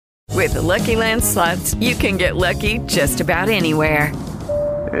With the Lucky Land Slots, you can get lucky just about anywhere.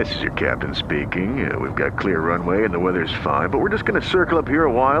 This is your captain speaking. We've got clear runway and the weather's fine, but we're just going to circle up here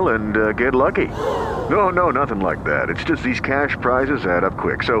a while and get lucky. No, nothing like that. It's just these cash prizes add up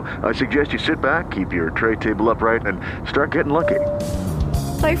quick. So I suggest you sit back, keep your tray table upright, and start getting lucky.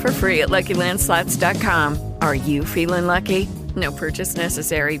 Play for free at LuckyLandSlots.com. Are you feeling lucky? No purchase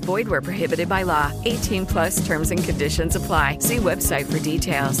necessary. Void where prohibited by law. 18 plus terms and conditions apply. See website for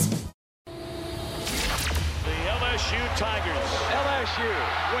details. The LSU Tigers. LSU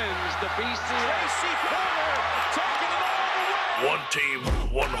wins the BCS. Taking it all the way. One team,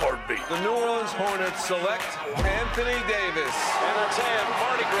 one heartbeat. The New Orleans Hornets select Anthony Davis. And a 10.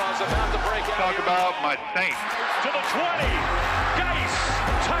 Mardi Gras about to break out. Talk about my Saints. To the 20. Geis.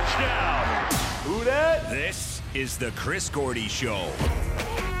 Touchdown. Who dat? This is the Chris Gordy Show.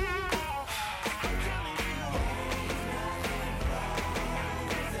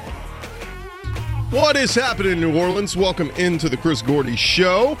 What is happening in New Orleans? Welcome into the Chris Gordy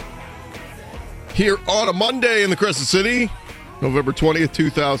Show. Here on a Monday in the Crescent City, November 20th,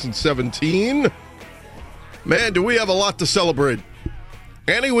 2017. Man, do we have a lot to celebrate.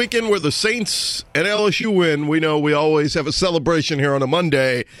 Any weekend where the Saints and LSU win, we know we always have a celebration here on a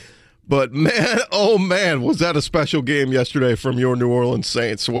Monday. But man, oh man, was that a special game yesterday from your New Orleans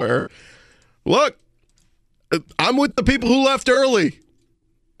Saints where, look, I'm with the people who left early.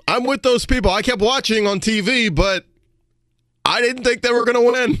 I'm with those people. I kept watching on TV, but I didn't think they were going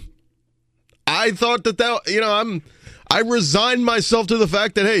to win. I thought that, I resigned myself to the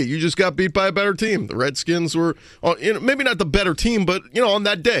fact that, hey, you just got beat by a better team. The Redskins were, maybe not the better team, but, on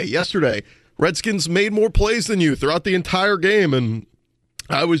that day, yesterday, Redskins made more plays than you throughout the entire game, and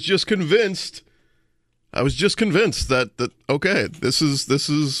I was just convinced that okay, this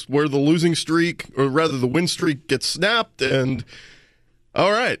is where the losing streak, or rather the win streak, gets snapped, and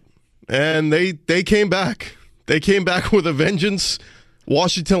all right. And they came back. They came back with a vengeance.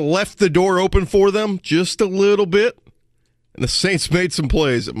 Washington left the door open for them just a little bit, and the Saints made some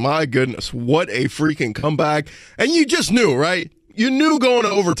plays. My goodness, what a freaking comeback. And you just knew, right? You knew going to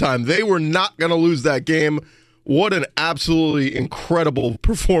overtime they were not going to lose that game. What an absolutely incredible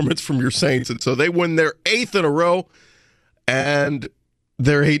performance from your Saints. And so they win their 8th in a row, and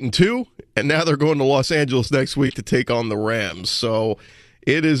they're 8-2, and now they're going to Los Angeles next week to take on the Rams. So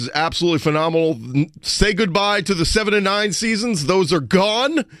it is absolutely phenomenal. Say goodbye to the 7-9 seasons. Those are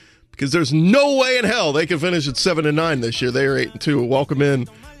gone because there's no way in hell they can finish at 7-9 this year. They are 8-2. Welcome in,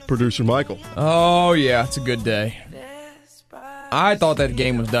 producer Michael. Oh, yeah, it's a good day. I thought that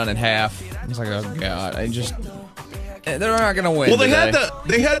game was done at half. I was like, oh, God. They're not going to win. Well, they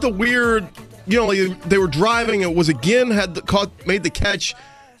today. had the weird, they were driving. It was again, made the catch,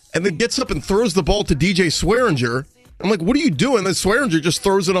 and then gets up and throws the ball to DJ Swearinger. I'm like, what are you doing? Then Swearinger just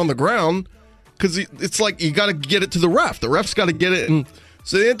throws it on the ground because it's like you got to get it to the ref. The ref's got to get it. And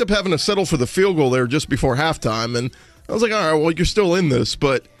so they end up having to settle for the field goal there just before halftime. And I was like, all right, well, you're still in this,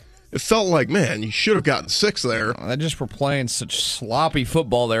 but it felt like, man, you should have gotten 6 there. They just were playing such sloppy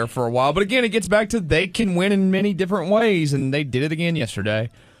football there for a while. But again, it gets back to they can win in many different ways, and they did it again yesterday.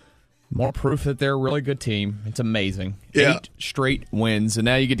 More proof that they're a really good team. It's amazing. Yeah. 8 straight wins, and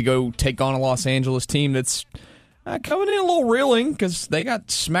now you get to go take on a Los Angeles team that's coming in a little reeling because they got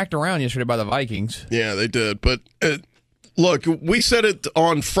smacked around yesterday by the Vikings. Yeah, they did. But look, we said it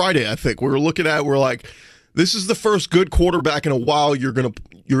on Friday, I think. We're like, this is the first good quarterback in a while you're gonna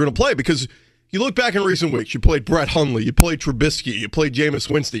play, because you look back in recent weeks, you played Brett Hundley, you played Trubisky, you played Jameis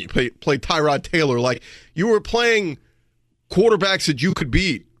Winston, you played Tyrod Taylor. Like, you were playing quarterbacks that you could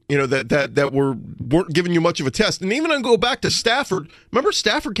beat, that weren't giving you much of a test. And even I go back to Stafford. Remember,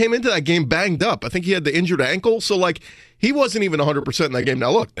 Stafford came into that game banged up. I think he had the injured ankle, so like he wasn't even 100% in that game.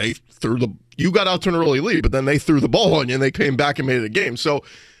 Now look, you got out to an early lead, but then they threw the ball on you and they came back and made it a game. So.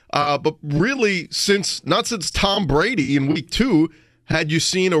 But really, not since Tom Brady in week 2 had you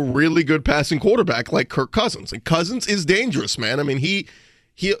seen a really good passing quarterback like Kirk Cousins. And Cousins is dangerous, man. I mean,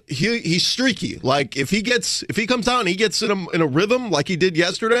 he's streaky. Like if he comes out and he gets in a rhythm like he did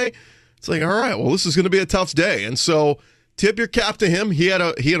yesterday, it's like, all right, well, this is going to be a tough day. And so tip your cap to him. He had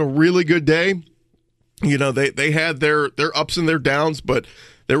a really good day. They had their ups and their downs, but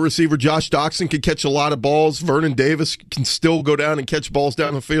their receiver, Josh Doxson, can catch a lot of balls. Vernon Davis can still go down and catch balls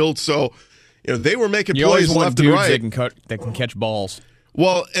down the field. So, they were making plays left and right. That can catch balls.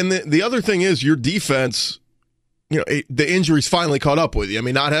 Well, and the other thing is your defense, the injuries finally caught up with you. I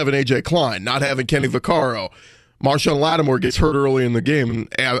mean, not having A.J. Klein, not having Kenny Vaccaro. Marshawn Lattimore gets hurt early in the game, and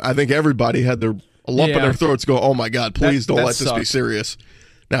I think everybody had a lump in their throats go, oh, my God, please don't let this be serious.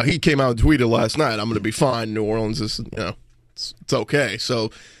 Now, he came out and tweeted last night, I'm going to be fine. New Orleans is, it's okay. So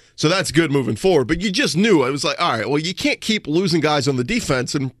So that's good moving forward. But you just knew. It was like, all right, well, you can't keep losing guys on the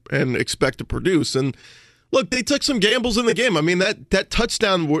defense and expect to produce. And look, they took some gambles in the game. I mean, that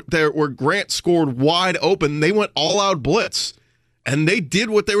touchdown there where Grant scored wide open, they went all-out blitz. And they did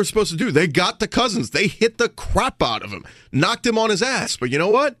what they were supposed to do. They got to Cousins. They hit the crap out of him, knocked him on his ass. But you know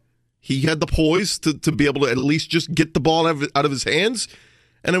what? He had the poise to be able to at least just get the ball out of his hands,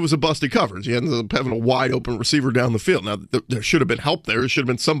 and it was a busted coverage. He ended up having a wide-open receiver down the field. Now, there should have been help there. There should have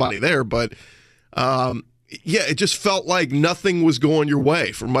been somebody there. But, it just felt like nothing was going your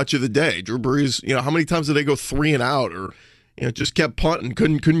way for much of the day. Drew Brees, how many times did they go 3 and out or just kept punting,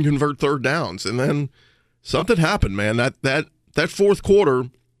 couldn't convert third downs? And then something happened, man. That fourth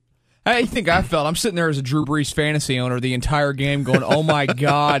quarter. I think I felt. I'm sitting there as a Drew Brees fantasy owner the entire game going, oh, my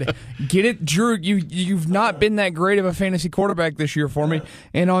God. Get it, Drew? You've not been that great of a fantasy quarterback this year for me.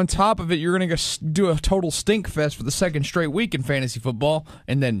 And on top of it, you're going to do a total stink fest for the second straight week in fantasy football.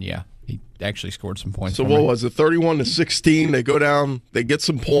 And then, he actually scored some points. So what was it, 31-16? They go down. They get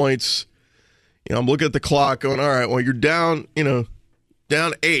some points. I'm looking at the clock going, all right, well, you're down,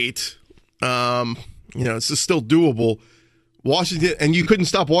 down 8. It's just still doable. Washington, and you couldn't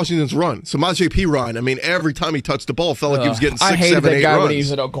stop Washington's run. So Samaje Perine, I mean, every time he touched the ball, it felt like he was getting 6, 7, 8 runs. I hated that guy when he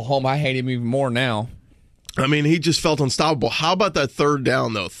was at Oklahoma. I hate him even more now. I mean, he just felt unstoppable. How about that third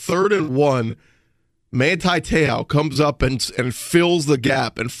down, though? 3rd and 1, Manti Te'o comes up and fills the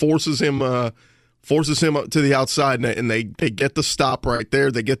gap and forces him up to the outside, and they get the stop right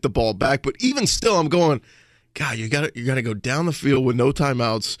there. They get the ball back. But even still, I'm going, God, you got to go down the field with no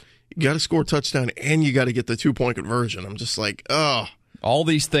timeouts. You got to score a touchdown, and you got to get the 2-point conversion. I'm just like, oh. All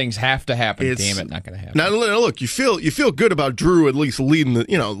these things have to happen. Damn it, not going to happen. Now, look, you feel good about Drew at least leading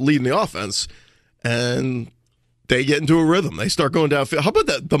the offense, and they get into a rhythm. They start going downfield. How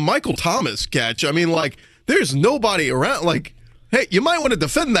about the Michael Thomas catch? I mean, like, there's nobody around. Like, hey, you might want to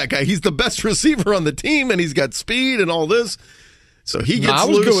defend that guy. He's the best receiver on the team, and he's got speed and all this. So he gets loose. I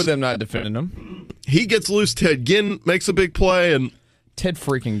was good with them not defending him. He gets loose. Ted Ginn makes a big play, and Ted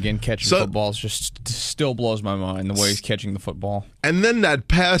freaking Ginn catching footballs just still blows my mind, the way he's catching the football. And then that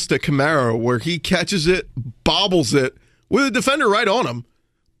pass to Kamara where he catches it, bobbles it, with a defender right on him,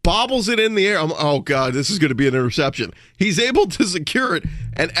 bobbles it in the air. Oh, God, this is going to be an interception. He's able to secure it,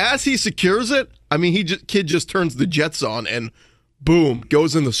 and as he secures it, I mean, kid just turns the jets on, and boom,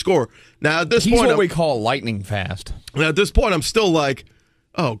 goes in the score. Now, at this point, he's what we call lightning fast. Now, at this point, I'm still like,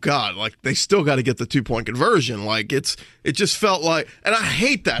 oh, God, like, they still got to get the 2-point conversion. Like, it just felt like, and I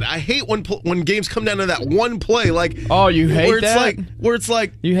hate that. I hate when games come down to that one play. Like, oh, you hate that? Where it's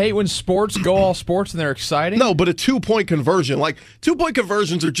like. You hate when sports go all sports and they're exciting? No, but a 2-point conversion. Like, 2-point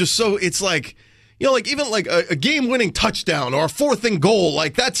conversions are just so, it's like, like even like a game-winning touchdown or a 4th and goal.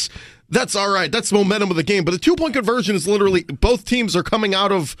 Like, that's all right. That's the momentum of the game. But a 2-point conversion is literally, both teams are coming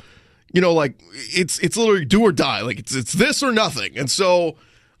out of, like it's literally do or die. Like it's this or nothing. And so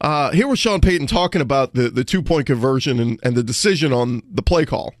here was Sean Payton talking about the 2-point conversion and the decision on the play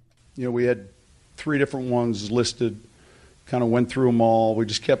call. We had 3 different ones listed, kind of went through them all. We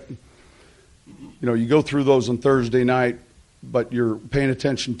just kept, you go through those on Thursday night, but you're paying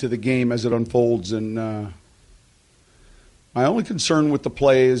attention to the game as it unfolds. And my only concern with the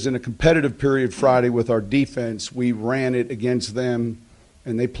play is in a competitive period Friday with our defense, we ran it against them.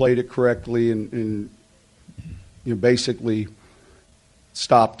 And they played it correctly and basically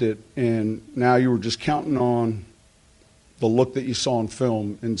stopped it. And now you were just counting on the look that you saw in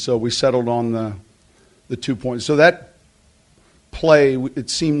film. And so we settled on the 2 points. So that play,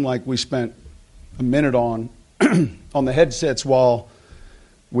 it seemed like we spent a minute on the headsets while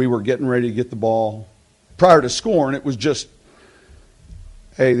we were getting ready to get the ball. Prior to scoring, it was just,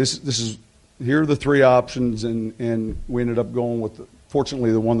 hey, this is here are the 3 options, and we ended up going with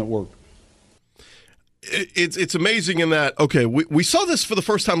fortunately the one that worked. It's amazing in that, okay, we saw this for the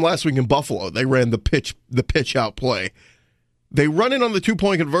first time last week in Buffalo. They ran the pitch out play. They run it on the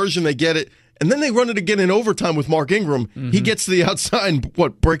 2-point conversion, they get it, and then they run it again in overtime with Mark Ingram. Mm-hmm. He gets to the outside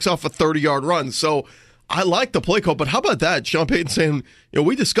and breaks off a 30-yard run. So I like the play call, but how about that? Sean Payton saying,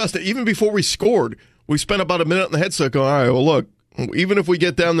 we discussed it even before we scored. We spent about a minute in the headset going, all right, well, look, even if we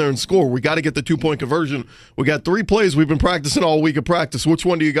get down there and score, we got to get the 2-point conversion. We got 3 plays we've been practicing all week of practice. Which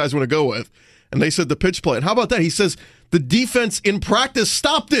one do you guys want to go with? And they said the pitch play. And how about that? He says the defense in practice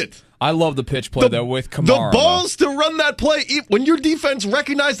stopped it. I love the pitch play, though, with Kamara. The balls to run that play when your defense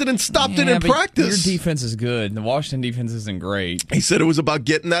recognized it and stopped it in practice. Your defense is good. The Washington defense isn't great. He said it was about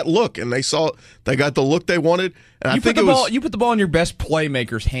getting that look, and they got the look they wanted. And you put the ball in your best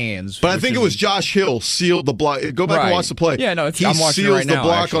playmaker's hands. But I think it was Josh Hill sealed the block. Go back and watch the play. Yeah, no, he I'm watching seals it right now, the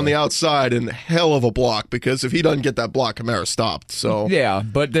block actually. on the outside, and hell of a block, because if he doesn't get that block, Kamara stopped. So yeah,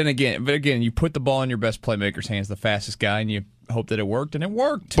 but again, you put the ball in your best playmaker's hands, the fastest guy, and you hope that it worked, and it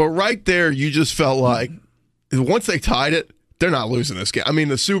worked. But right there, you just felt like once they tied it, they're not losing this game. I mean,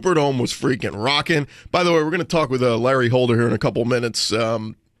 the Superdome was freaking rocking. By the way, we're going to talk with Larry Holder here in a couple minutes.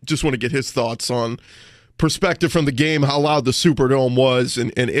 Just want to get his thoughts on perspective from the game, how loud the Superdome was,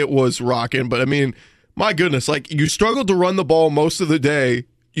 and it was rocking. But I mean, my goodness, like, you struggled to run the ball most of the day.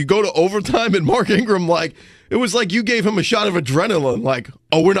 You go to overtime, and Mark Ingram, like, it was like you gave him a shot of adrenaline, like,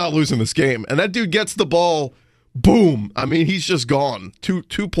 oh, we're not losing this game. And that dude gets the ball, boom. I mean, he's just gone.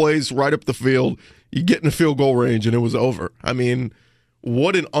 Two plays right up the field. You get in the field goal range, and it was over. I mean,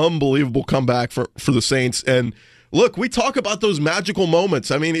 what an unbelievable comeback for the Saints. And look, we talk about those magical moments.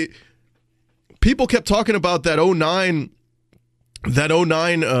 I mean, people kept talking about that 09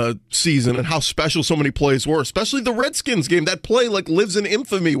 season and how special so many plays were, especially the Redskins game. That play like lives in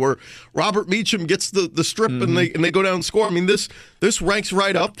infamy where Robert Meacham gets the strip and they go down and score. I mean, this ranks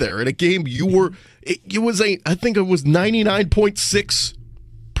right up there in a game I think it was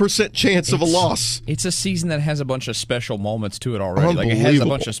 99.6% chance of a loss. It's a season that has a bunch of special moments to it already. Like, it has a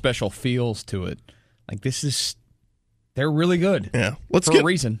bunch of special feels to it. Like, they're really good. Yeah. A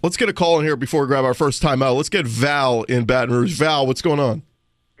reason. Let's get a call in here before we grab our first timeout. Let's get Val in Baton Rouge. Val, what's going on?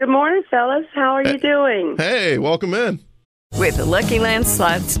 Good morning, fellas. How are you doing? Hey, welcome in. With the Lucky Land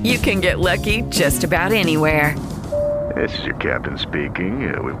Slots, you can get lucky just about anywhere. This is your captain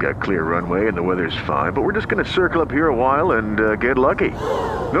speaking. We've got clear runway and the weather's fine, but we're just going to circle up here a while and get lucky.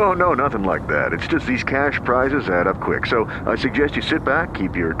 No, nothing like that. It's just these cash prizes add up quick. So I suggest you sit back,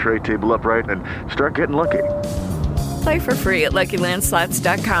 keep your tray table upright, and start getting lucky. Play for free at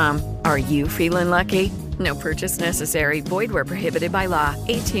LuckyLandSlots.com. Are you feeling lucky? No purchase necessary. Void where prohibited by law.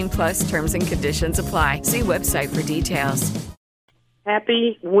 18+ terms and conditions apply. See website for details.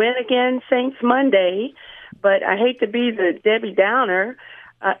 Happy Win Again Saints Monday, but I hate to be the Debbie Downer.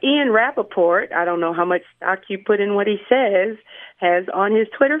 Ian Rappaport, I don't know how much stock you put in what he says, has on his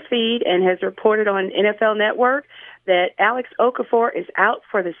Twitter feed and has reported on NFL Network that Alex Okafor is out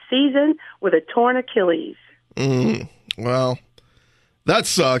for the season with a torn Achilles. Well, that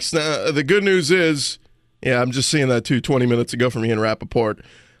sucks. Now, the good news is, I'm just seeing that too 20 minutes ago from Ian Rappaport.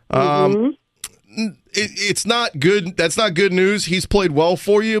 It's not good. That's not good news. He's played well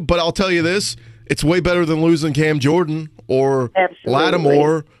for you, but I'll tell you this, it's way better than losing Cam Jordan or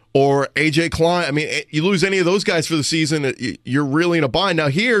Lattimore or A.J. Klein. I mean, you lose any of those guys for the season, you're really in a bind. Now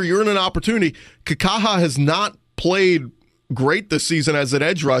here, you're in an opportunity. Kakaha has not played great this season as an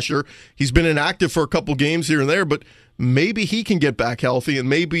edge rusher. He's been inactive for a couple games here and there, but maybe he can get back healthy and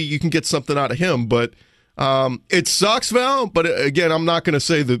maybe you can get something out of him. But it sucks, Val. But again, I'm not going to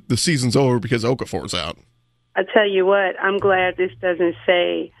say that the season's over because Okafor's out. I tell you what, I'm glad this doesn't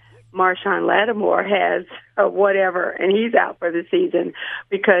say Marshawn Lattimore has whatever and he's out for the season,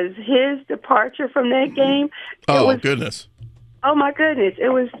 because his departure from that game. Goodness. Oh, my goodness. It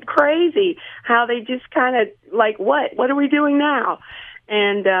was crazy how they just kind of like, what are we doing now?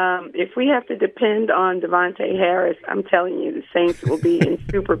 And if we have to depend on Devontae Harris, I'm telling you, the Saints will be in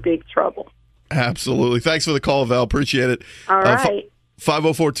super big trouble. Absolutely. Thanks for the call, Val. Appreciate it. All right.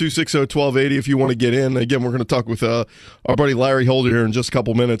 504-260-1280 if you want to get in. Again, we're going to talk with our buddy Larry Holder here in just a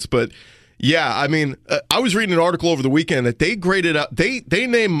couple minutes. But, yeah, I mean, I was reading an article over the weekend that they graded out. They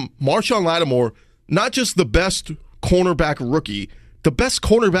named Marshawn Lattimore not just the best cornerback rookie, the best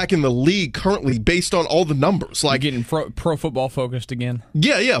cornerback in the league currently based on all the numbers. Like, getting pro football focused again.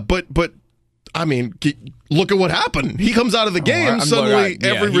 Yeah, but I mean, look at what happened. He comes out of the game, suddenly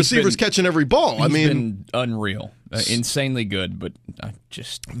every receiver's catching every ball. He's been unreal, insanely good. But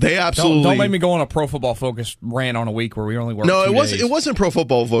they absolutely don't make me go on a Pro Football Focus rant on a week where we only work. No, 2 days. It wasn't Pro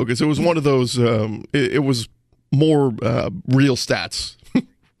Football Focus. It was one of those. It was more real stats.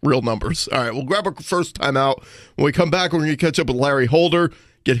 Real numbers. All right, we'll grab our first timeout. When we come back, we're going to catch up with Larry Holder,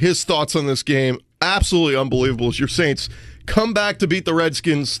 get his thoughts on this game. Absolutely unbelievable as your Saints come back to beat the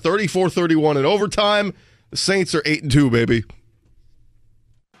Redskins 34-31 in overtime. The Saints are 8-2, baby.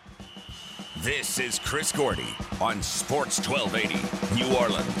 This is Chris Gordy on Sports 1280, New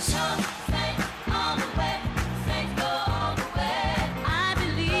Orleans.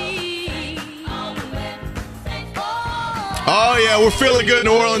 Oh, yeah, we're feeling good in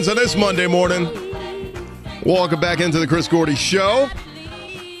New Orleans on this Monday morning. Welcome back into the Chris Gordy Show.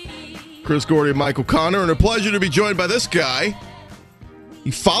 Chris Gordy and Michael Connor, and a pleasure to be joined by this guy. He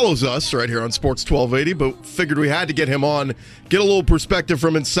follows us right here on Sports 1280, but figured we had to get him on, get a little perspective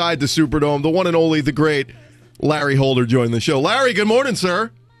from inside the Superdome. The one and only, the great Larry Holder joined the show. Larry, good morning,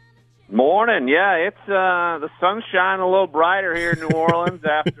 sir. Morning. Yeah, it's the sun's shining a little brighter here in New Orleans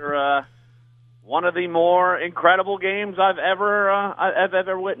after one of the more incredible games I've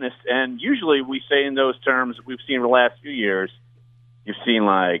ever witnessed. And usually we say in those terms we've seen in the last few years, you've seen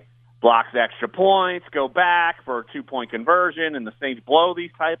like blocks extra points, go back for a 2-point conversion, and the Saints blow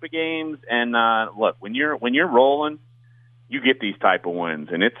these type of games. And look, when you're rolling, you get these type of wins,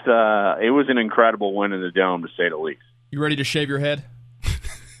 and it was an incredible win in the Dome, to say the least. You ready to shave your head?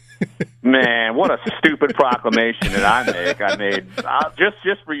 Man, what a stupid proclamation that I made.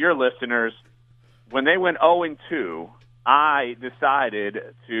 Just for your listeners, when they went 0-2, I decided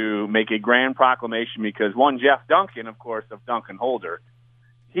to make a grand proclamation because one, Jeff Duncan, of course, of Duncan Holder,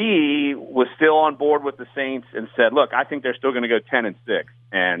 he was still on board with the Saints and said, look, I think they're still going to go 10-6.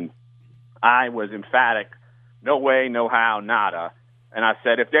 And I was emphatic, no way, no how, nada. And I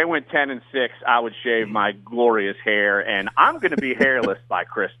said, if they went 10-6, I would shave my glorious hair, and I'm going to be hairless by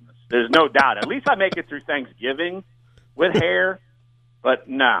Christmas. There's no doubt. At least I make it through Thanksgiving with hair. But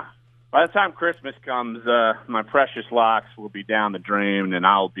nah, by the time Christmas comes, my precious locks will be down the drain, and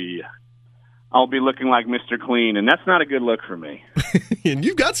I'll be looking like Mr. Clean, and that's not a good look for me. And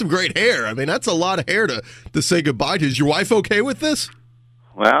you've got some great hair. I mean, that's a lot of hair to say goodbye to. Is your wife okay with this?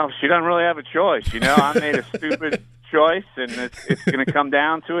 Well, she doesn't really have a choice. You know, I made a stupid choice, and it's going to come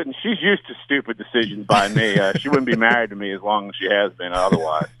down to it. And she's used to stupid decisions by me. She wouldn't be married to me as long as she has been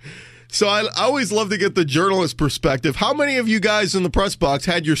otherwise. So I always love to get the journalist perspective. How many of you guys in the press box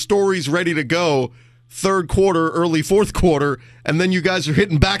had your stories ready to go third quarter, early fourth quarter, and then you guys are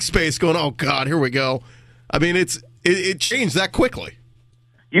hitting backspace going, oh, God, here we go? I mean, it changed that quickly.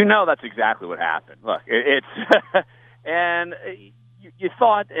 You know that's exactly what happened. Look, it's and you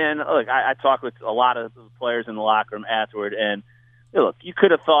thought, and look, I talked with a lot of the players in the locker room afterward, and look, you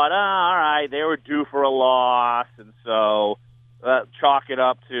could have thought, all right, they were due for a loss, and so chalk it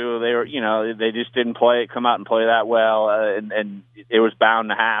up to they just didn't come out and play that well, and it was bound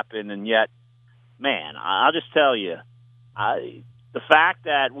to happen, and yet, man, I'll just tell you, the fact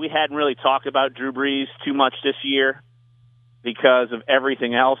that we hadn't really talked about Drew Brees too much this year because of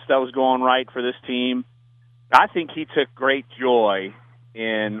everything else that was going right for this team, I think he took great joy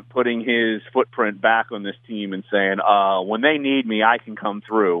in putting his footprint back on this team and saying, when they need me, I can come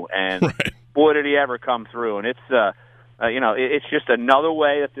through. And right. Boy, did he ever come through. And it's, it's just another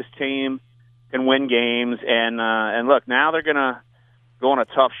way that this team can win games. And look, now they're going to go on a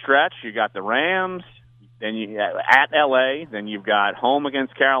tough stretch. You got the Rams, then you at L.A., then you've got home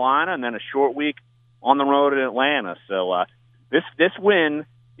against Carolina, and then a short week on the road in Atlanta. So this win,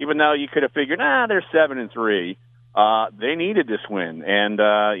 even though you could have figured, they're 7-3, they needed this win. And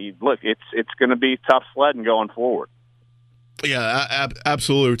look, it's going to be tough sledding going forward. Yeah,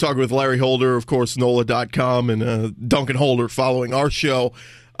 absolutely. We're talking with Larry Holder, of course, NOLA.com, and Duncan Holder following our show.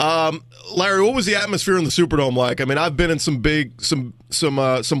 Larry, what was the atmosphere in the Superdome like? I mean, I've been in some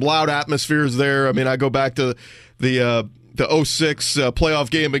loud atmospheres there. I mean, I go back to the 06 playoff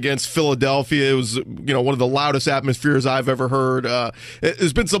game against Philadelphia. It was, one of the loudest atmospheres I've ever heard.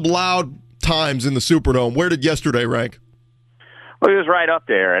 There's been some loud times in the Superdome. Where did yesterday rank? Well, it was right up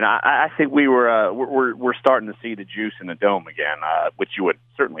there, and I think we're starting to see the juice in the Dome again, which you would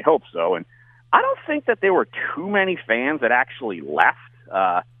certainly hope so. And I don't think that there were too many fans that actually left.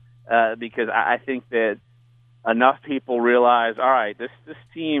 Because I think that enough people realize, all right, this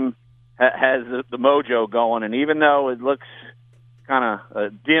team has the mojo going, and even though it looks kind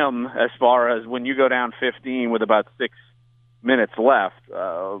of dim as far as when you go down 15 with about 6 minutes left,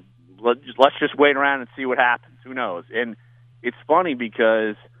 let's just wait around and see what happens. Who knows? And it's funny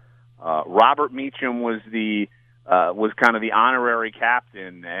because Robert Meacham was kind of the honorary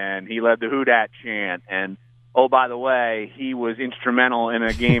captain, and he led the Who Dat chant, and oh, by the way, he was instrumental in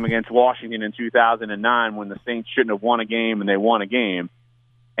a game against Washington in 2009 when the Saints shouldn't have won a game, and they won a game.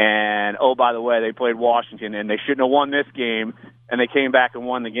 And, oh, by the way, they played Washington, and they shouldn't have won this game, and they came back and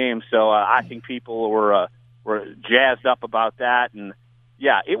won the game. So I think people were jazzed up about that. And,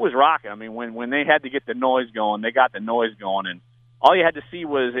 yeah, it was rocking. I mean, when they had to get the noise going, they got the noise going. And all you had to see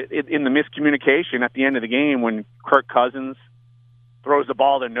was in the miscommunication at the end of the game when Kirk Cousins throws the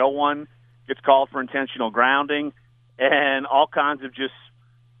ball to no one, gets called for intentional grounding, and all kinds of just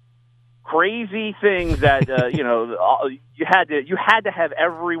crazy things that you had to have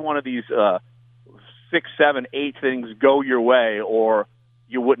every one of these 6, 7, 8 things go your way, or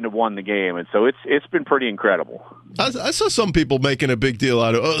you wouldn't have won the game. And so it's been pretty incredible. I saw some people making a big deal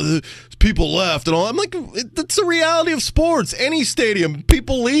out of people left and all. I'm like, that's the reality of sports. Any stadium,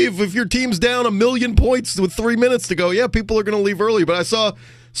 people leave. If your team's down 1 million points with 3 minutes to go, yeah, people are going to leave early. But I saw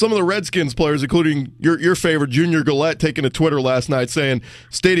some of the Redskins players, including your favorite, Junior Gillette, taking to Twitter last night saying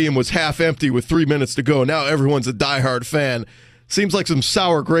stadium was half empty with 3 minutes to go. Now everyone's a diehard fan. Seems like some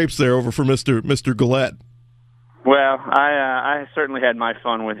sour grapes there over for Mr. Gillette. Well, I certainly had my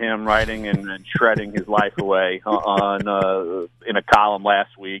fun with him writing and shredding his life away in a column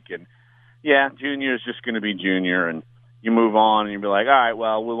last week. And, yeah, Junior is just going to be Junior. And you move on and you'll be like, all right,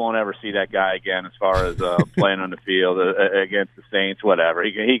 well, we won't ever see that guy again as far as playing on the field against the Saints, whatever.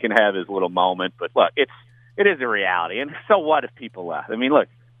 He can have his little moment. But, look, it is a reality. And so what if people left? I mean, look,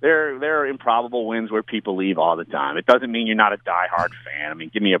 there are improbable wins where people leave all the time. It doesn't mean you're not a diehard fan. I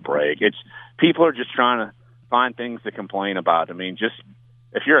mean, give me a break. People are just trying to find things to complain about. I mean, just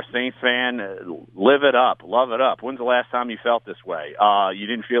if you're a Saints fan, live it up, love it up. When's the last time you felt this way? You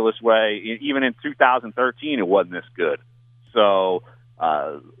didn't feel this way. Even in 2013, it wasn't this good. So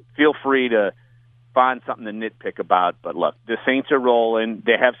feel free to find something to nitpick about. But look, the Saints are rolling.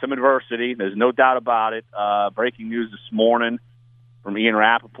 They have some adversity. There's no doubt about it. Breaking news this morning from Ian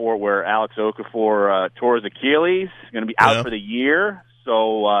Rappaport where Alex Okafor tore his Achilles, going to be out for the year.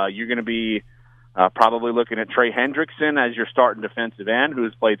 So you're going to be probably looking at Trey Hendrickson as your starting defensive end,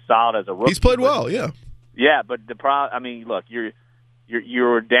 who's played solid as a rookie. He's played well, yeah. Yeah, but I mean, look,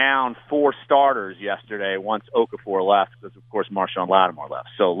 you're down 4 starters yesterday once Okafor left because, of course, Marshawn Lattimore left.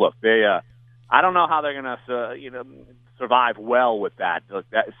 So, look, I don't know how they're going to survive well with that.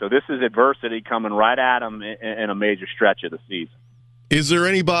 So this is adversity coming right at them in a major stretch of the season.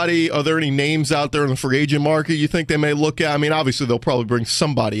 Are there any names out there in the free agent market you think they may look at? I mean, obviously they'll probably bring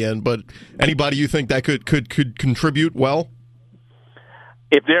somebody in, but anybody you think that could contribute well?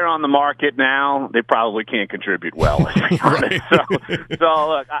 If they're on the market now, they probably can't contribute well. Right. So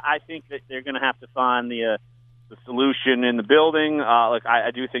look, I think that they're going to have to find the solution in the building. Look,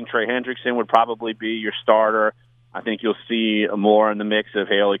 I do think Trey Hendrickson would probably be your starter. I think you'll see more in the mix of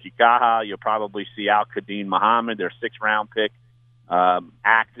Haley Kikaha. You'll probably see Al-Qadim Muhammad, their 6th-round pick,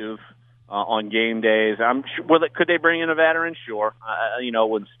 active on game days. I'm sure, could they bring in a veteran? Sure. It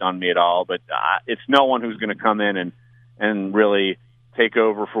wouldn't stun me at all, but it's no one who's going to come in and really take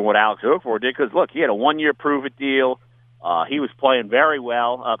over for what Alex Okafor did. Because, look, he had a 1-year prove-it deal. He was playing very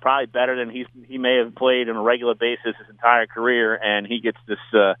well, probably better than he may have played on a regular basis his entire career, and he gets this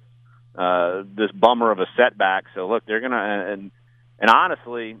bummer of a setback. So, look, they're going to and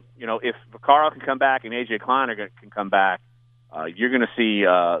honestly, if Vaccaro can come back and A.J. Kleiner can come back, you're going to see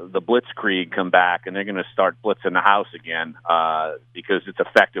the blitzkrieg come back, and they're going to start blitzing the house again because it's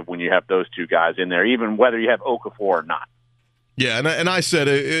effective when you have those two guys in there, even whether you have Okafor or not. Yeah, and I said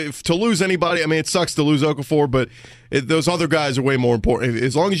if to lose anybody, I mean, it sucks to lose Okafor, but those other guys are way more important.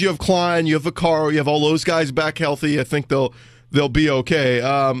 As long as you have Klein, you have Vaccaro, you have all those guys back healthy, I think they'll be okay.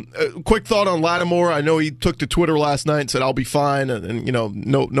 Quick thought on Lattimore. I know he took to Twitter last night and said, I'll be fine, and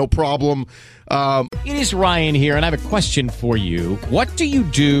no problem. It is Ryan here, and I have a question for you. What do you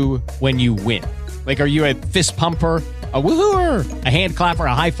do when you win? Like, are you a fist pumper, a woohooer, a hand clapper,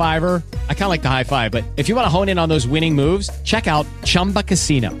 a high fiver? I kind of like the high five, but if you want to hone in on those winning moves, check out Chumba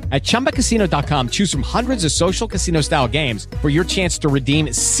Casino. At ChumbaCasino.com, choose from hundreds of social casino-style games for your chance to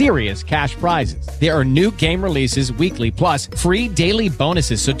redeem serious cash prizes. There are new game releases weekly, plus free daily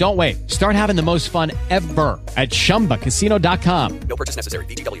bonuses, so don't wait. Start having the most fun ever at ChumbaCasino.com. No purchase necessary.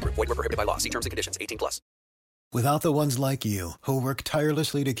 VGW. Void where prohibited by law. See terms and conditions. 18+. Without the ones like you, who work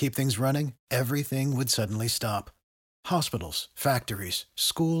tirelessly to keep things running, everything would suddenly stop. Hospitals, factories,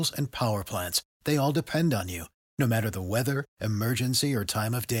 schools, and power plants, they all depend on you. No matter the weather, emergency, or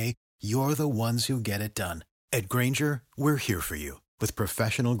time of day, you're the ones who get it done. At Grainger, we're here for you with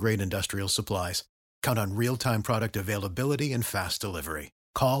professional-grade industrial supplies. Count on real-time product availability and fast delivery.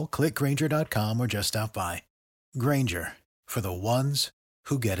 Call, clickgrainger.com, or just stop by. Grainger, for the ones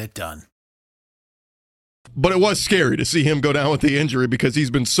who get it done. But it was scary to see him go down with the injury because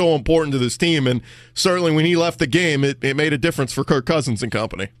he's been so important to this team, and certainly when he left the game, it made a difference for Kirk Cousins and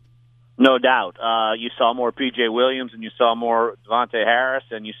company. No doubt. You saw more P.J. Williams, and you saw more Devontae Harris,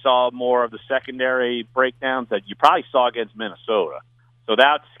 and you saw more of the secondary breakdowns that you probably saw against Minnesota. So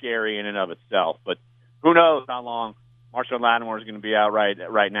that's scary in and of itself. But who knows how long Marshawn Lattimore is going to be out right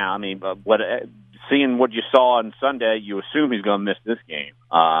now. I mean, seeing what you saw on Sunday, you assume he's going to miss this game.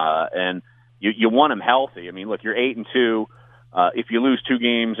 And you want him healthy. I mean, look, you're 8-2. If you lose 2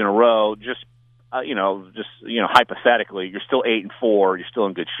 games in a row, just hypothetically, you're still 8-4. You're still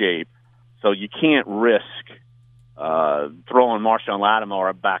in good shape. So you can't risk throwing Marshawn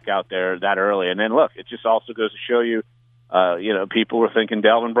Lattimore back out there that early. And then, look, it just also goes to show you, people were thinking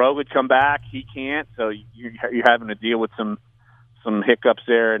Delvin Breaux would come back. He can't, so you're having to deal with some hiccups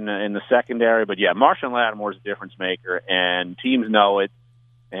there in the secondary. But, yeah, Marshawn Lattimore is a difference maker, and teams know it,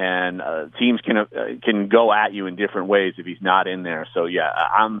 and teams can go at you in different ways if he's not in there. So, yeah,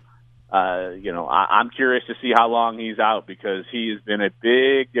 I'm curious to see how long he's out because he has been a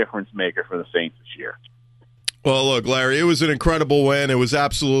big difference maker for the Saints this year. Well, look, Larry, it was an incredible win. It was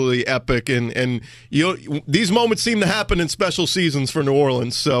absolutely epic, and these moments seem to happen in special seasons for New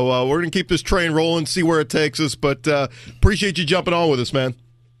Orleans. So we're going to keep this train rolling, see where it takes us. But appreciate you jumping on with us, man.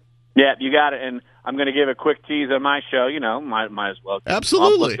 Yeah, you got it. And I'm going to give a quick tease on my show. Might as well.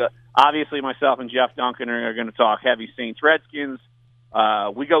 Absolutely. Obviously, myself and Jeff Duncan are going to talk heavy Saints Redskins.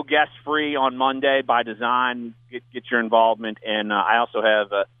 We go guest free on Monday by design. Get your involvement, and I also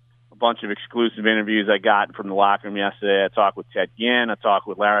have a bunch of exclusive interviews I got from the locker room yesterday. I talked with Ted Ginn. I talked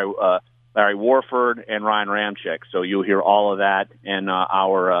with Larry Warford and Ryan Ramczyk. So you'll hear all of that, and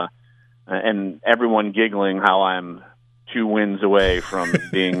and everyone giggling how I'm 2 wins away from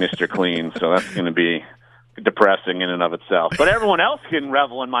being Mr. Clean. So that's going to be depressing in and of itself. But everyone else can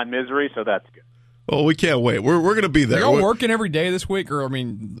revel in my misery, so that's good. Oh, we can't wait. We're going to be there. Are y'all working every day this week? Or, how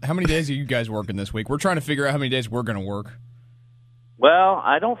many days are you guys working this week? We're trying to figure out how many days we're going to work. Well,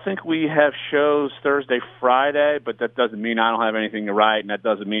 I don't think we have shows Thursday, Friday, but that doesn't mean I don't have anything to write, and that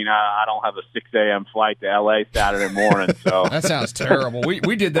doesn't mean I don't have a 6 a.m. flight to L.A. Saturday morning. So that sounds terrible.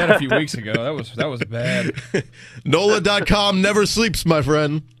 We did that a few weeks ago. That was bad. NOLA.com never sleeps, my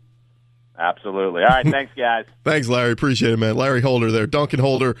friend. Absolutely. All right, thanks, guys. Thanks, Larry. Appreciate it, man. Larry Holder there. Duncan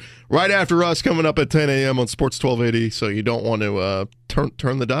Holder right after us coming up at 10 a.m. on Sports 1280, so you don't want to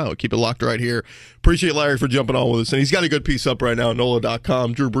turn the dial. Keep it locked right here. Appreciate Larry for jumping on with us, and he's got a good piece up right now at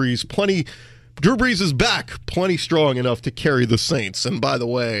NOLA.com. Drew Brees is back, plenty strong enough to carry the Saints. And by the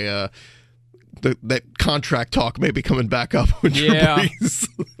way, that contract talk may be coming back up with Drew Brees.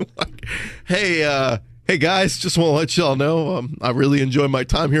 Hey guys, just want to let y'all know I really enjoy my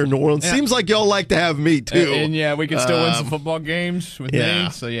time here in New Orleans. Yeah. Seems like y'all like to have me too. And yeah, we can still win some football games with me.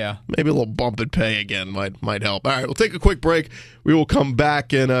 So yeah, maybe a little bump in pay again might help. All right, we'll take a quick break. We will come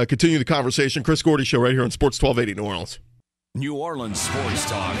back and continue the conversation. Chris Gordy Show right here on Sports 1280 New Orleans. New Orleans sports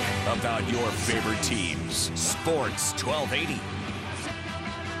talk about your favorite teams. Sports 1280.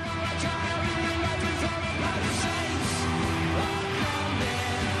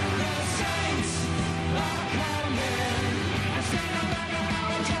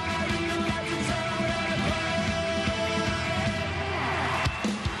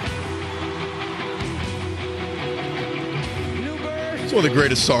 It's one of the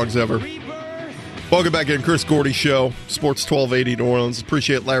greatest songs ever. Welcome back in, Chris Gordy Show, Sports 1280 New Orleans.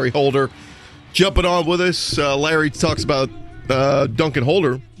 Appreciate Larry Holder jumping on with us. Larry talks about Duncan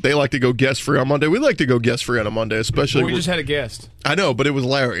Holder. They like to go guest free on Monday. We like to go guest free on a Monday, especially. We just had a guest. I know, but it was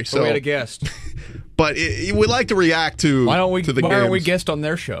Larry. So we had a guest. But we like to react to. Why aren't games. We guest on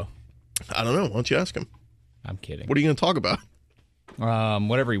their show? I don't know. Why don't you ask him? I'm kidding. What are you going to talk about?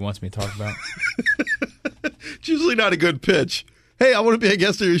 Whatever he wants me to talk about. It's usually not a good pitch. Hey, I want to be a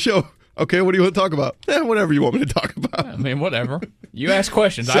guest on your show. Okay, what do you want to talk about? Whatever you want me to talk about. Whatever. You ask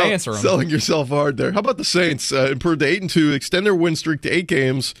questions, I answer them. Selling yourself hard there. How about the Saints? Improved to 8-2, extend their win streak to 8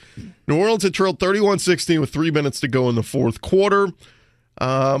 games. New Orleans had trailed 31-16 with 3 minutes to go in the fourth quarter.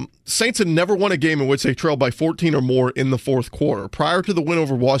 Saints had never won a game in which they trailed by 14 or more in the fourth quarter. Prior to the win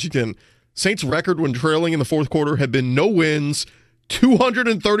over Washington, Saints' record when trailing in the fourth quarter had been no wins,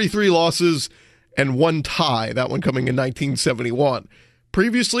 233 losses, and 1 tie, that one coming in 1971.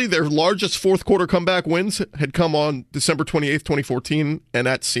 Previously, their largest fourth-quarter comeback wins had come on December 28th, 2014, and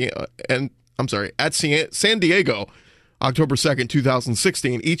at San Diego, October 2nd,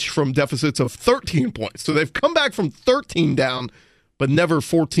 2016, each from deficits of 13 points. So they've come back from 13 down, but never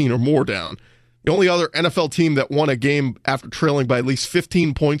 14 or more down. The only other NFL team that won a game after trailing by at least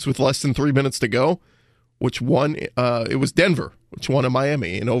 15 points with less than 3 minutes to go, which won, it was Denver, which won in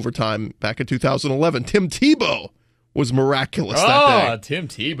Miami in overtime back in 2011. Tim Tebow was miraculous that day. Tim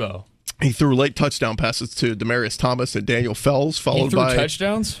Tebow. He threw late touchdown passes to Demaryius Thomas and Daniel Fells, followed by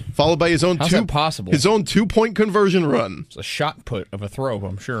touchdowns. Followed by his own How's that possible? His own 2-point conversion run. It's a shot put of a throw,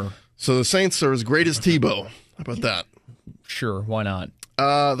 I'm sure. So the Saints are as great as Tebow. How about that? Sure, why not?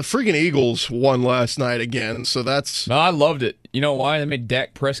 The freaking Eagles won last night again, so that's... No, I loved it. You know why? They made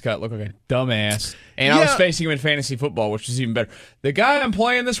Dak Prescott look like a dumbass. And I was facing him in fantasy football, which is even better. The guy I'm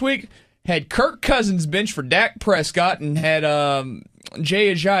playing this week had Kirk Cousins bench for Dak Prescott and had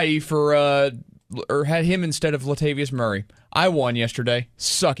Jay Ajayi for... or had him instead of Latavius Murray. I won yesterday.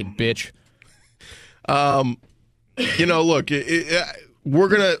 Suck it, bitch. look, we're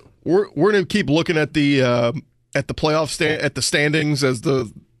gonna keep looking at the playoff at the standings as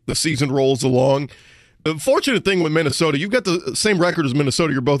the season rolls along. The fortunate thing with Minnesota, you've got the same record as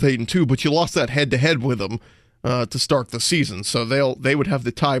Minnesota. You're both 8-2, but you lost that head-to-head with them to start the season, so they would have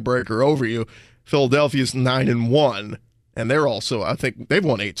the tiebreaker over you. Philadelphia's 9-1, and they're also, I think, they've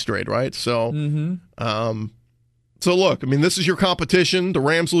won 8 straight, right? So, so look, I mean, this is your competition. The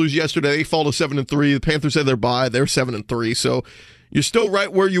Rams lose yesterday; they fall to 7-3. The Panthers had their bye; they're 7-3. So, you're still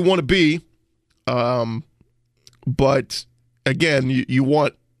right where you want to be. But again, you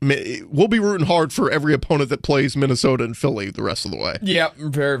want. We'll be rooting hard for every opponent that plays Minnesota and Philly the rest of the way. Yeah,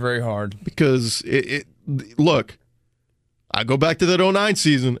 very, very hard. Because, look, I go back to that 2009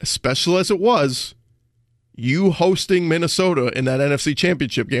 season, special as it was, you hosting Minnesota in that NFC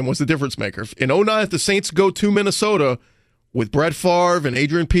Championship game was the difference maker. In 2009, if the Saints go to Minnesota with Brett Favre and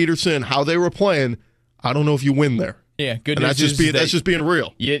Adrian Peterson, how they were playing, I don't know if you win there. Yeah, good and news that's just being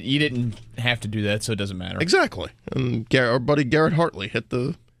real. You didn't have to do that, so it doesn't matter. Exactly. And our buddy Garrett Hartley hit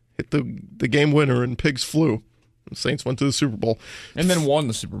the game winner in Pigs Flu. The Saints went to the Super Bowl. And then won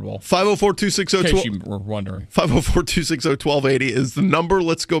the Super Bowl. 504-260-1280. In case you were wondering. 504-260-1280 is the number.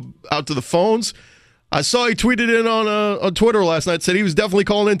 Let's go out to the phones. I saw he tweeted in on Twitter last night, said he was definitely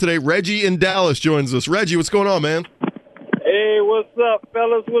calling in today. Reggie in Dallas joins us. Reggie, what's going on, man? Hey, what's up,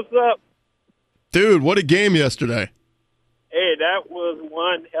 fellas? What's up? Dude, what a game yesterday. Hey, that was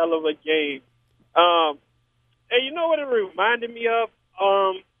one hell of a game. Hey, you know what it reminded me of?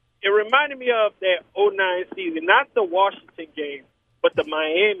 It reminded me of that 2009 season, not the Washington game, but the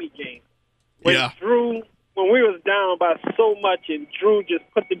Miami game. When we was down by so much, and Drew just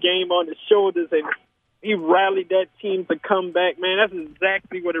put the game on his shoulders, and he rallied that team to come back. Man, that's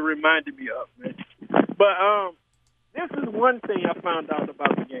exactly what it reminded me of, man. But this is one thing I found out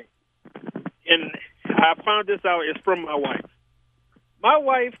about the game, and I found this out. It's from my wife. My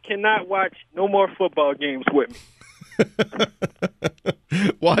wife cannot watch no more football games with me.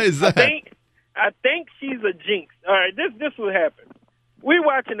 Why is that? I think she's a jinx. All right, this what happened. We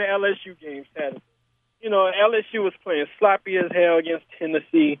watching the LSU game Saturday. You know, LSU was playing sloppy as hell against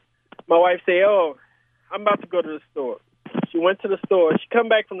Tennessee. My wife said, "Oh, I'm about to go to the store." She went to the store. She come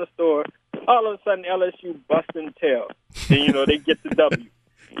back from the store. All of a sudden, LSU busting tails. And, they get the W.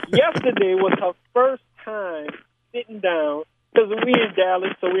 Yesterday was her first time sitting down because we in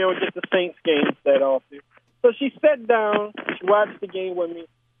Dallas, so we don't get the Saints games that often. So she sat down, she watched the game with me.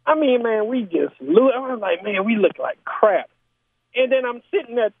 I mean, man, we just lose. I was like, man, we look like crap. And then I'm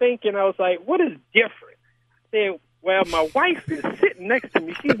sitting there thinking, I was like, what is different? I said, well, my wife is sitting next to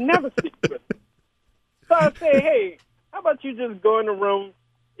me. She's never sitting with me. So I said, hey, how about you just go in the room?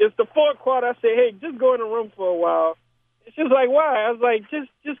 It's the fourth quarter. I said, hey, just go in the room for a while. And she was like, why? I was like,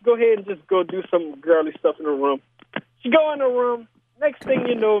 just go ahead and just go do some girly stuff in the room. She go in the room. Next thing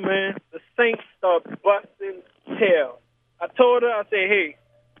you know, man, the Saints start busting tail. I told her, I said, hey,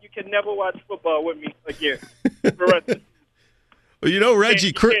 you can never watch football with me again. Well,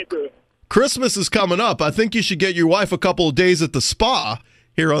 Reggie, Christmas is coming up. I think you should get your wife a couple of days at the spa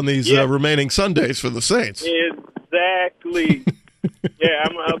here on these remaining Sundays for the Saints. Exactly.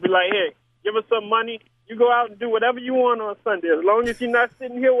 I'll be like, hey, give us some money. You go out and do whatever you want on Sunday. As long as you're not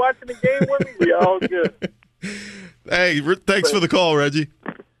sitting here watching the game with me, we all good. Hey, thanks for the call, Reggie.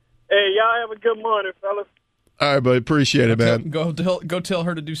 Hey, y'all have a good morning, fellas. All right, buddy. Appreciate it, man. Go tell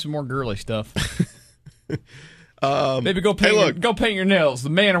her to do some more girly stuff. Maybe go paint your nails. The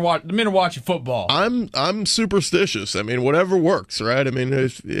men are watching football. I'm superstitious. I mean, whatever works, right? I mean,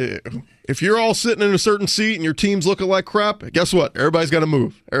 if you're all sitting in a certain seat and your team's looking like crap, guess what? Everybody's got to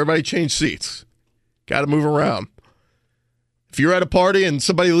move. Everybody change seats. Got to move around. If you're at a party and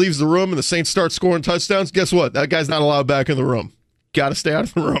somebody leaves the room and the Saints start scoring touchdowns, guess what? That guy's not allowed back in the room. Got to stay out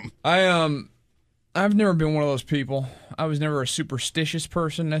of the room. I've never been one of those people. I was never a superstitious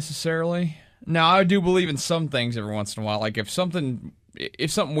person necessarily. Now, I do believe in some things every once in a while. Like if something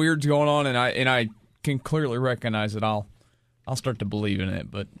weird's going on and I can clearly recognize it, I'll start to believe in it.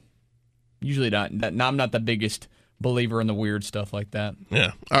 But usually not. I'm not the biggest believer in the weird stuff like that.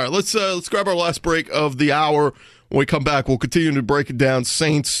 Yeah. All right. Let's grab our last break of the hour. When we come back, we'll continue to break it down.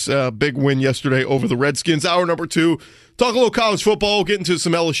 Saints big win yesterday over the Redskins. Hour number 2. Talk a little college football. We'll get into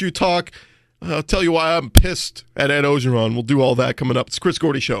some LSU talk. I'll tell you why I'm pissed at Ed Ogeron. We'll do all that coming up. It's Chris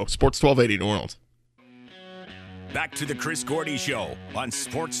Gordy Show, Sports 1280 New Orleans. Back to the Chris Gordy Show on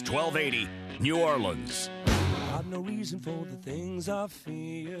Sports 1280 New Orleans. No reason for the things I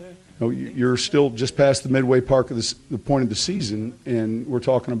fear. You're still just past the midway part of the point of the season, and we're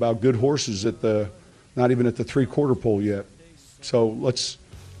talking about good horses not even at the 3/4 pole yet. So let's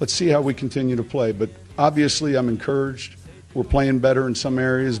see how we continue to play. But Obviously, I'm encouraged. We're playing better in some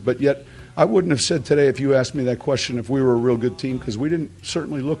areas, but yet I wouldn't have said today if you asked me that question if we were a real good team, because we didn't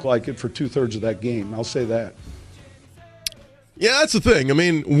certainly look like it for 2/3 of that game. I'll say that. Yeah, that's the thing. I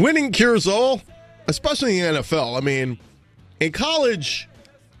mean, winning cures all, especially in the NFL. I mean, in college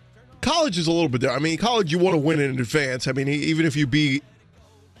is a little bit different. I mean, in college, you want to win in advance. I mean, even if you beat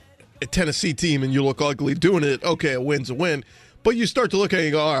a Tennessee team and you look ugly doing it, okay, a win's a win. But you start to look at it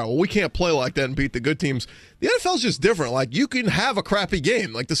and go, all right, well, we can't play like that and beat the good teams. The NFL's just different. Like, you can have a crappy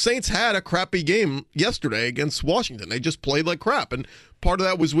game. Like, the Saints had a crappy game yesterday against Washington. They just played like crap. And part of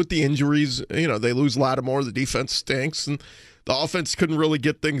that was with the injuries. You know, they lose Lattimore. The defense stinks. And the offense couldn't really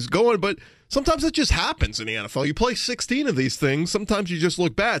get things going. But sometimes it just happens in the NFL. You play 16 of these things. Sometimes you just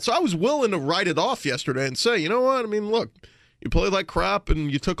look bad. So I was willing to write it off yesterday and say, you know what? I mean, look, you played like crap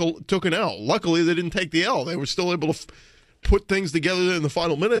and you took an L. Luckily, they didn't take the L. They were still able to put things together in the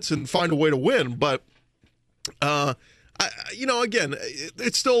final minutes and find a way to win. But, again,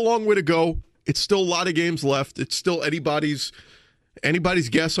 it's still a long way to go. It's still a lot of games left. It's still anybody's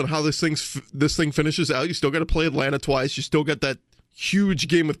guess on how this thing finishes out. You still got to play Atlanta twice. You still got that huge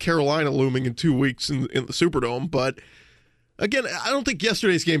game with Carolina looming in 2 weeks in the Superdome. But, again, I don't think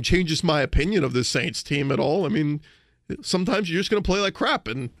yesterday's game changes my opinion of this Saints team at all. I mean, sometimes you're just going to play like crap,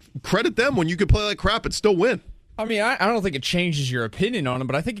 and credit them when you can play like crap and still win. I mean, I don't think it changes your opinion on them,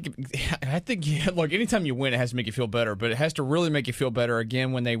 but I think look, anytime you win, it has to make you feel better. But it has to really make you feel better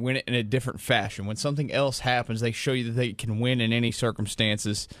again when they win it in a different fashion. When something else happens, they show you that they can win in any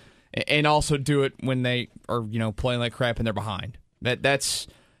circumstances, and also do it when they are playing like crap and they're behind. It's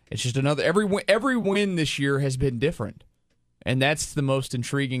just another every win this year has been different, and that's the most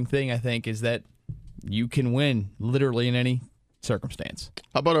intriguing thing I think is that you can win literally in any circumstance.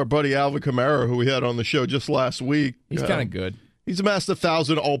 How about our buddy Alvin Kamara, who we had on the show just last week? He's kind of good. He's amassed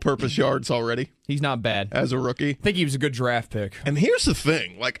 1,000 all-purpose yards already. He's not bad. As a rookie. I think he was a good draft pick. And here's the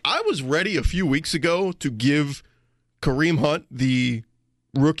thing. Like, I was ready a few weeks ago to give Kareem Hunt the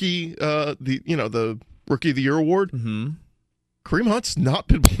rookie, the Rookie of the Year award. Mm-hmm. Kareem Hunt's not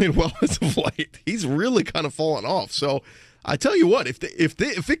been playing well as of late. He's really kind of fallen off. So I tell you what, if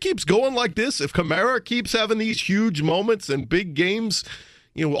it keeps going like this, if Kamara keeps having these huge moments and big games,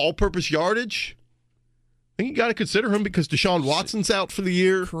 all-purpose yardage, I think you got to consider him because Deshaun Watson's out for the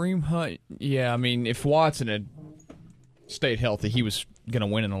year. Kareem Hunt, yeah, I mean, if Watson had stayed healthy, he was going to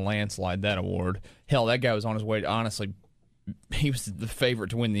win in a landslide that award. Hell, that guy was on his way to, honestly, he was the favorite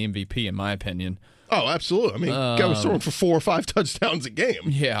to win the MVP, in my opinion. Oh, absolutely. I mean, guy was throwing for 4 or 5 touchdowns a game.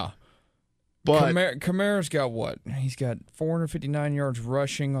 Yeah. But Kamara's got what? He's got 459 yards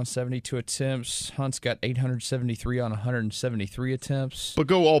rushing on 72 attempts. Hunt's got 873 on 173 attempts. But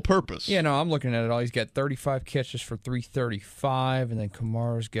go all-purpose. Yeah, no, I'm looking at it all. He's got 35 catches for 335, and then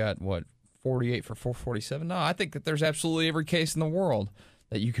Kamara's got, 48 for 447? No, I think that there's absolutely every case in the world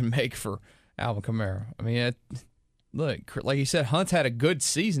that you can make for Alvin Kamara. I mean, look, like you said, Hunt's had a good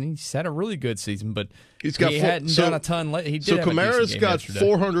season. He's had a really good season, but he hadn't done a ton. He did. So Kamara's got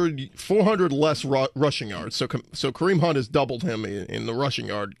 400 less rushing yards. So Kareem Hunt has doubled him in the rushing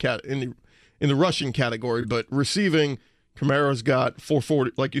yard in the rushing category, but receiving, Kamara's got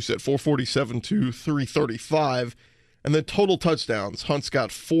 440, like you said, 447 to 335, and then total touchdowns. Hunt's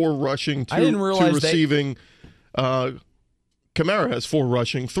got 4 rushing, 2 receiving. Kamara has 4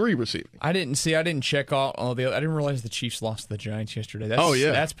 rushing, 3 receiving. I didn't check all the other. I didn't realize the Chiefs lost to the Giants yesterday.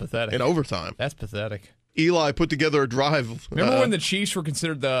 That's pathetic. In overtime. That's pathetic. Eli put together a drive. Remember when the Chiefs were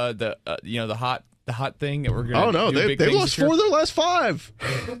considered the hot thing that we're going to Oh no, they lost 4 of their last 5.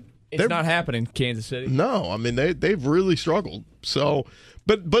 It's not happening, Kansas City. No, I mean they've really struggled. So,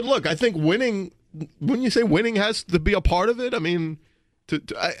 but look, I think winning. When you say winning has to be a part of it, I mean.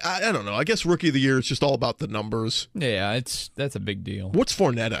 I don't know. I guess Rookie of the Year is just all about the numbers. Yeah, that's a big deal. What's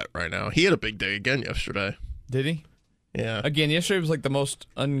Fournette at right now? He had a big day again yesterday. Did he? Yeah. Again, yesterday was like the most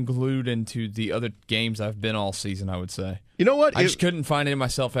unglued into the other games I've been all season, I would say. You know what? I just couldn't find it in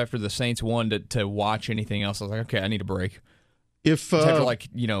myself after the Saints won to watch anything else. I was like, okay, I need a break. If after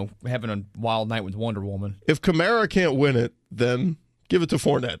having a wild night with Wonder Woman. If Kamara can't win it, then give it to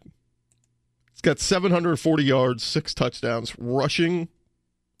Fournette. He's got 740 yards, 6 touchdowns, rushing.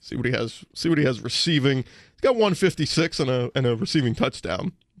 See what he has receiving. He's got 156 and a receiving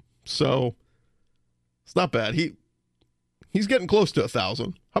touchdown. So it's not bad. He's getting close to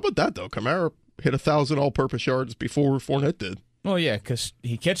 1,000. How about that though? Kamara hit 1,000 all-purpose yards before Fournette did. Oh yeah, because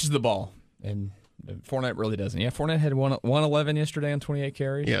he catches the ball and Fournette really doesn't. Yeah, Fournette had 111 yesterday on 28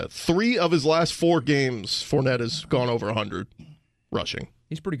 carries. Yeah, 3 of his last 4 games, Fournette has gone over 100 rushing.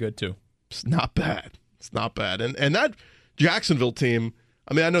 He's pretty good too. It's not bad. It's not bad. And that Jacksonville team,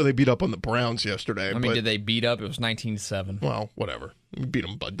 I mean, I know they beat up on the Browns yesterday. I mean, did they beat up? It was 19-7. Well, whatever. We beat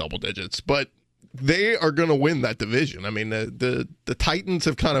them by double digits. But they are going to win that division. I mean, the Titans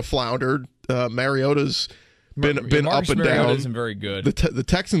have kind of floundered. Mariota's been up and Mariota down. Isn't very good. The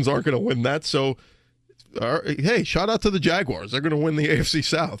Texans aren't going to win that. So, hey, shout out to the Jaguars. They're going to win the AFC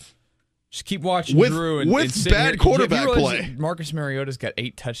South. Just keep watching Drew and bad quarterback play. Marcus Mariota's got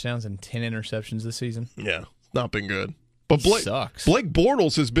 8 touchdowns and 10 interceptions this season. Yeah, not been good. But Blake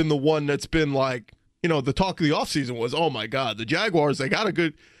Bortles has been the one that's been like, the talk of the offseason was, oh my God, the Jaguars, they got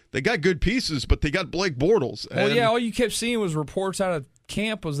good pieces, but they got Blake Bortles. Well, yeah, all you kept seeing was reports out of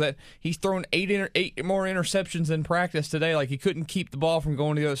camp was that he's thrown 8 more interceptions in practice today. Like he couldn't keep the ball from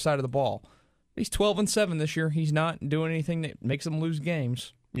going to the other side of the ball. He's 12-7 this year. He's not doing anything that makes them lose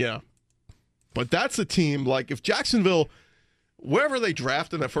games. Yeah. But that's a team, like if Jacksonville, wherever they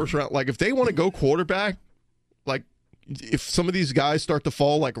draft in that first round, like if they want to go quarterback, like if some of these guys start to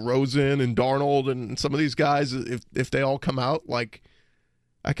fall, like Rosen and Darnold and some of these guys, if they all come out, like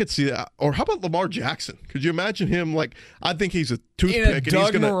I could see that. Or how about Lamar Jackson? Could you imagine him? Like I think he's a toothpick. In a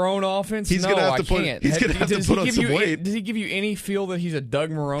Doug Marrone offense? He's going to have to put on some weight. Does he give you any feel that he's a Doug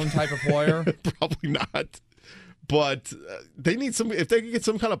Marrone type of player? Probably not. But they need some. If they can get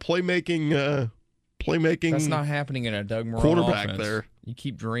some kind of playmaking. That's not happening in a Doug Marrone quarterback offense. There. You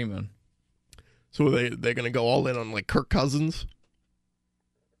keep dreaming. So they're going to go all in on like Kirk Cousins?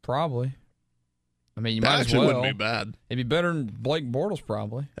 Probably. I mean, you that might as well. Wouldn't be bad. It'd be better than Blake Bortles,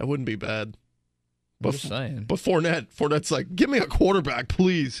 probably. That wouldn't be bad. I'm just saying. But Fournette's like, give me a quarterback,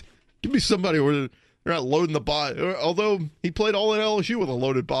 please. Give me somebody where they're not loading the box. Although he played all at LSU with a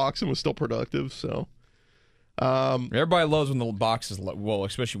loaded box and was still productive, so. Everybody loves when the box is well,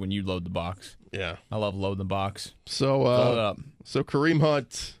 especially when you load the box. Yeah, I love loading the box. So, so Kareem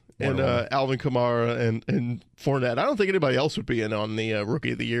Hunt and Alvin Kamara and Fournette. I don't think anybody else would be in on the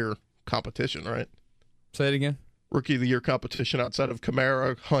Rookie of the Year competition, right? Say it again. Rookie of the Year competition outside of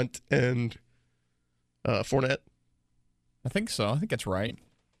Kamara, Hunt, and Fournette. I think so. I think that's right.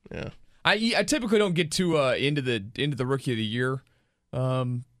 Yeah. I typically don't get too into the Rookie of the Year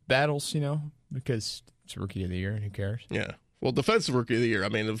battles, because it's Rookie of the Year, and who cares? Yeah. Well, Defensive Rookie of the Year. I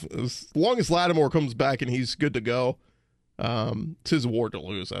mean, as long as Lattimore comes back and he's good to go, it's his award to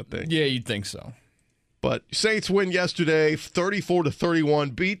lose, I think. Yeah, you'd think so. But Saints win yesterday,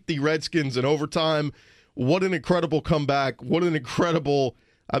 34-31, beat the Redskins in overtime. What an incredible comeback! What an incredible!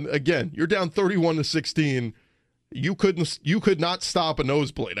 Again, you're down 31-16. You could not stop a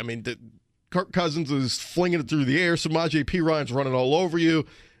nosebleed. I mean, Kirk Cousins is flinging it through the air. Samaje Perine running all over you.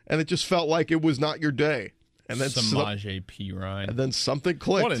 And it just felt like it was not your day. And then Samaje Perine. And then something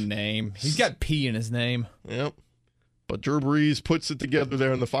clicked. What a name. He's got P in his name. Yep. But Drew Brees puts it together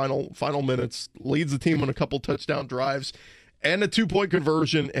there in the final minutes, leads the team on a couple touchdown drives and a 2-point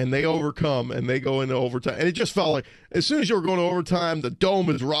conversion, and they overcome, and they go into overtime. And it just felt like as soon as you were going to overtime, the dome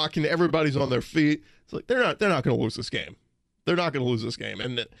is rocking, everybody's on their feet. It's like they're not going to lose this game. They're not going to lose this game.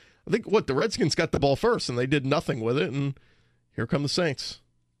 And I think the Redskins got the ball first, and they did nothing with it, and here come the Saints.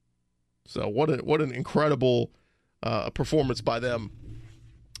 So what an incredible performance by them,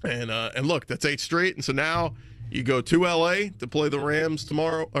 and look, that's 8 straight, and so now you go to LA to play the Rams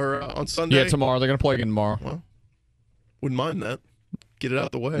tomorrow or on Sunday. Yeah, tomorrow they're going to play again tomorrow. Well, wouldn't mind that. Get it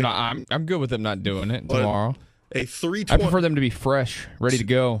out the way. No, I'm good with them not doing it tomorrow. A 3:20. I prefer them to be fresh, ready to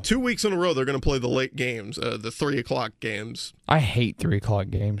go. 2 weeks in a row, they're going to play the late games, the 3:00 games. I hate 3:00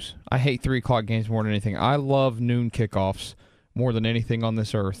 games. I hate 3:00 games more than anything. I love noon kickoffs more than anything on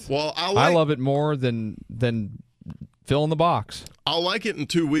this earth. Well, I love it more than fill in the box. I'll like it in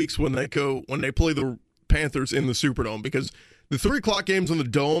 2 weeks when they play the Panthers in the Superdome, because the 3:00 games on the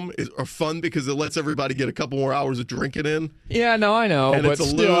Dome are fun because it lets everybody get a couple more hours of drinking in. Yeah, no, I know, and but it's a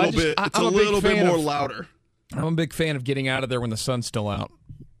still, little bit more louder. I'm a big fan of getting out of there when the sun's still out.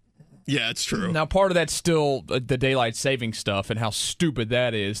 Yeah, it's true. Now, part of that's still the daylight saving stuff and how stupid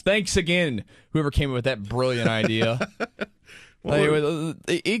that is. Thanks again, whoever came up with that brilliant idea.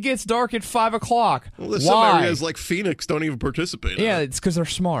 It gets dark at 5 o'clock. Well, some areas like Phoenix don't even participate. Yeah, it's because they're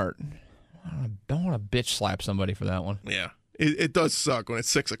smart. I don't want to bitch slap somebody for that one. Yeah, it does suck when it's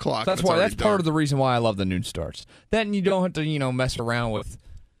 6 o'clock. That's part of the reason why I love the noon starts. Then you don't have to mess around with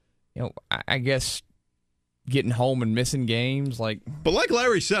I guess getting home and missing games But like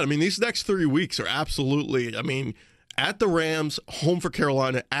Larry said, I mean, these next 3 weeks are absolutely. I mean, at the Rams, home for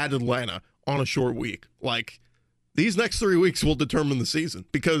Carolina, at Atlanta on a short week. These next 3 weeks will determine the season,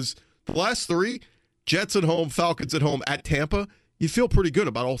 because the last 3, Jets at home, Falcons at home, at Tampa, you feel pretty good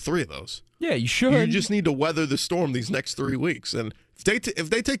about all 3 of those. Yeah, you should. You just need to weather the storm these next 3 weeks. And if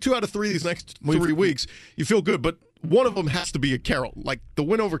they take 2 out of 3 these next 3 weeks, you feel good. But one of them has to be the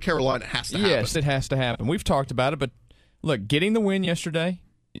win over Carolina has to happen. Yes, it has to happen. We've talked about it, but look, getting the win yesterday,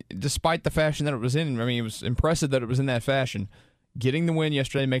 despite the fashion that it was in, I mean, it was impressive that it was in that fashion. Getting the win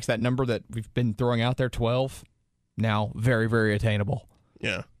yesterday makes that number that we've been throwing out there, 12, now very, very attainable.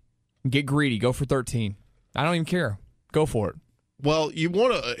 Yeah. Get greedy. Go for 13. I don't even care. Go for it. Well, you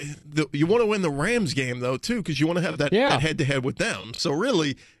want to win the Rams game, though, too, because you want to have that head-to-head with them. So,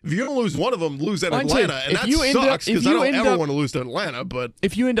 really, if you're going to lose one of them, lose at Atlanta. And that sucks because I don't ever want to lose to Atlanta. But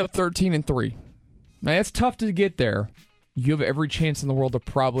if you end up 13-3, now that's tough to get there. You have every chance in the world to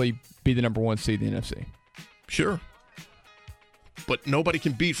probably be the number 1 seed in the NFC. Sure. But nobody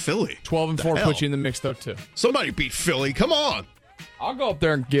can beat Philly. 12-4 puts you in the mix, though, too. Somebody beat Philly. Come on. I'll go up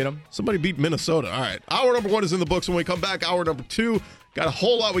there and get them. Somebody beat Minnesota. All right. Hour number 1 is in the books. When we come back, hour number 2, got a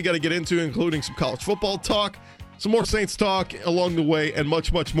whole lot we got to get into, including some college football talk, some more Saints talk along the way, and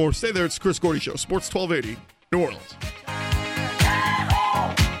much, much more. Stay there. It's the Chris Gordy Show, Sports 1280, New Orleans.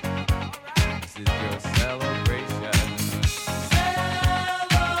 This is your celebration.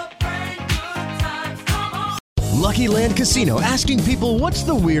 Lucky Land Casino, asking people, what's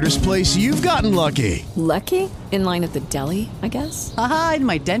the weirdest place you've gotten lucky? Lucky? In line at the deli, I guess? Aha, in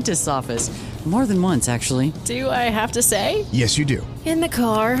my dentist's office. More than once, actually. Do I have to say? Yes, you do. In the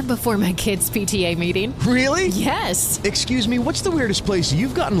car before my kids' PTA meeting. Really? Yes. Excuse me, what's the weirdest place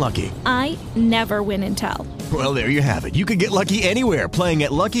you've gotten lucky? I never win and tell. Well, there you have it. You can get lucky anywhere, playing at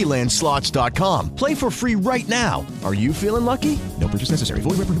LuckyLandSlots.com. Play for free right now. Are you feeling lucky? No purchase necessary.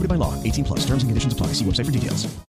 Void where prohibited by law. 18+. Terms and conditions apply. See website for details.